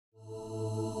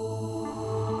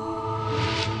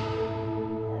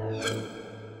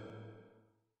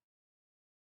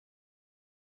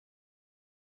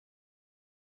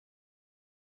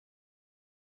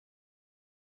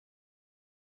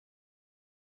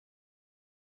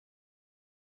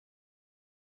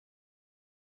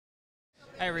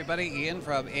Hi everybody, Ian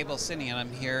from AbelCine, and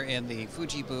I'm here in the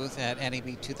Fuji booth at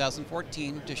NAB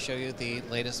 2014 to show you the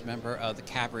latest member of the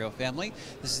Cabrio family.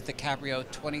 This is the Cabrio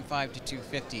 25 to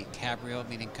 250, Cabrio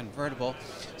meaning convertible.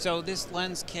 So this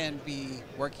lens can be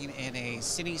working in a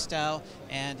cine style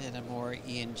and in a more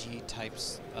ENG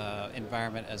types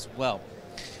environment as well.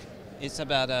 It's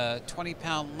about a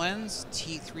 20-pound lens,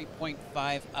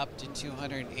 T3.5 up to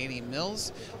 280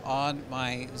 mils. On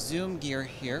my zoom gear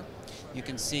here, you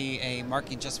can see a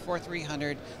marking just for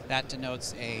 300. That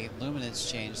denotes a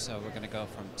luminance change, so we're going to go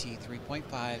from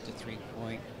T3.5 to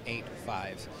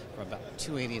 3.85, from about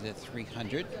 280 to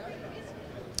 300.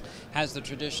 Has the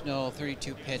traditional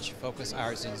 32 pitch focus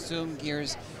hours and zoom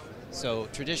gears, so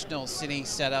traditional cine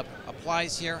setup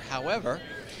applies here. However,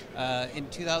 in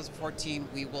 2014,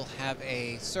 we will have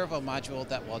a servo module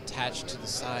that will attach to the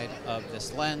side of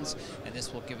this lens, and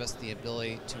this will give us the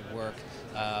ability to work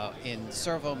in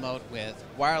servo mode with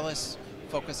wireless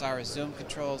focus hour zoom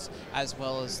controls, as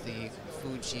well as the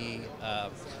Fuji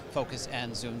focus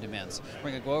and zoom demands.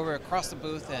 We're going to go over across the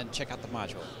booth and check out the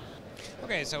module.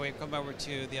 Okay, so we've come over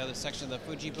to the other section of the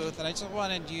Fuji booth, and I just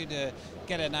wanted you to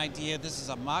get an idea. This is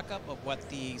a mock-up of what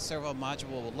the servo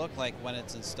module will look like when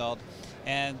it's installed.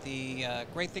 And the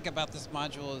great thing about this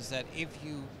module is that if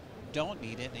you don't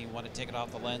need it and you want to take it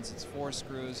off the lens, it's 4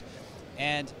 screws,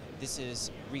 and this is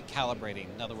recalibrating.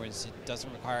 In other words, it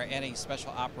doesn't require any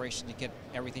special operation to get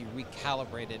everything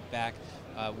recalibrated back,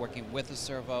 working with the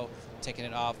servo, taking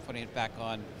it off, putting it back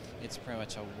on. It's pretty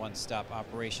much a one-stop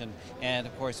operation. And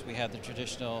of course, we have the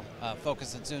traditional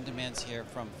focus and zoom demands here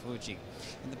from Fuji.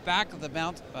 In the back of the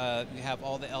mount, you have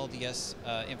all the LDS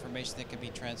information that can be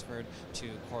transferred to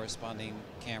corresponding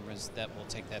cameras that will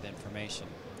take that information.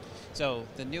 So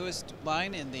the newest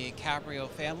line in the Cabrio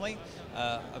family,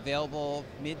 available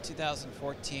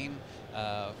mid-2014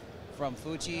 from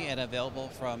Fuji and available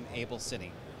from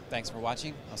AbelCine. Thanks for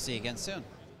watching. I'll see you again soon.